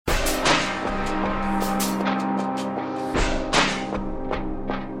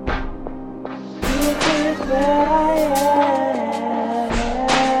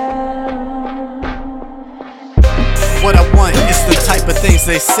things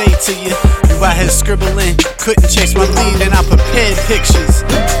they say to you. You out here scribbling, couldn't chase my lead, and I prepared pictures,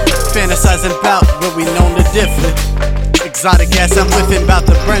 fantasizing about where we known to differ. Exotic ass I'm whipping, bout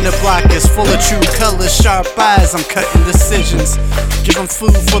to burn the block. It's full of true colors, sharp eyes, I'm cutting decisions. Give them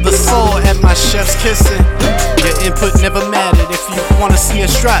food for the soul at my chef's kissing. Your input never mattered. If you wanna see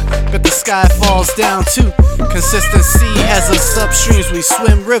us drop, but the sky falls down too. Consistency has us upstreams, we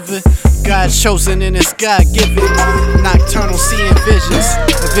swim river. God chosen and it's God given. Nocturnal seeing visions.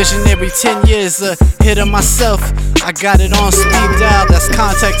 A visionary 10 years, a hit of myself. I got it on speed dial, that's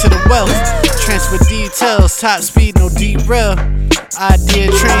contact to the wealth. Transfer details, top speed, no derail. Idea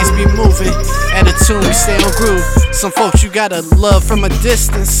trains be moving, at a tune we stay on groove. Some folks you gotta love from a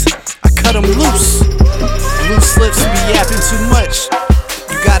distance. I cut them loose. Loose lips be yapping too much.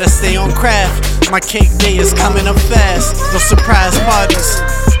 You gotta stay on craft. My cake day is coming up fast. No surprise parties,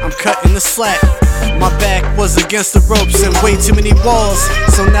 I'm cutting the slack. My back was against the ropes and way too many walls.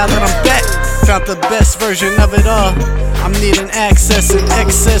 So now that I'm back, found the best version of it all. I'm needing access in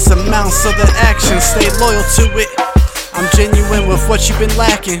excess amounts so the action stay loyal to it. I'm genuine with what you've been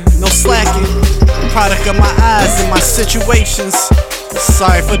lacking, no slacking. Product of my eyes and my situations.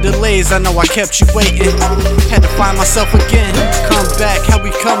 Sorry for delays, I know I kept you waiting. Had to find myself again, come back, how we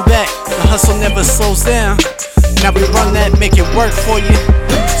come back. The hustle never slows down. Now we run that, make it work for you,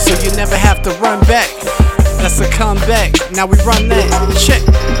 so you never have to run back. That's a comeback, now we run that, check.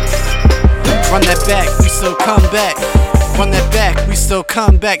 Run that back, we still come back. Run that back, we still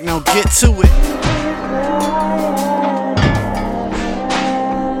come back, now get to it.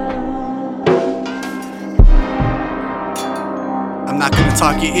 I'm not gonna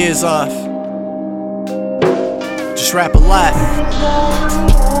talk your ears off, just rap a lot.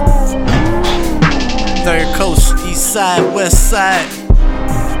 Third coast, east side, west side.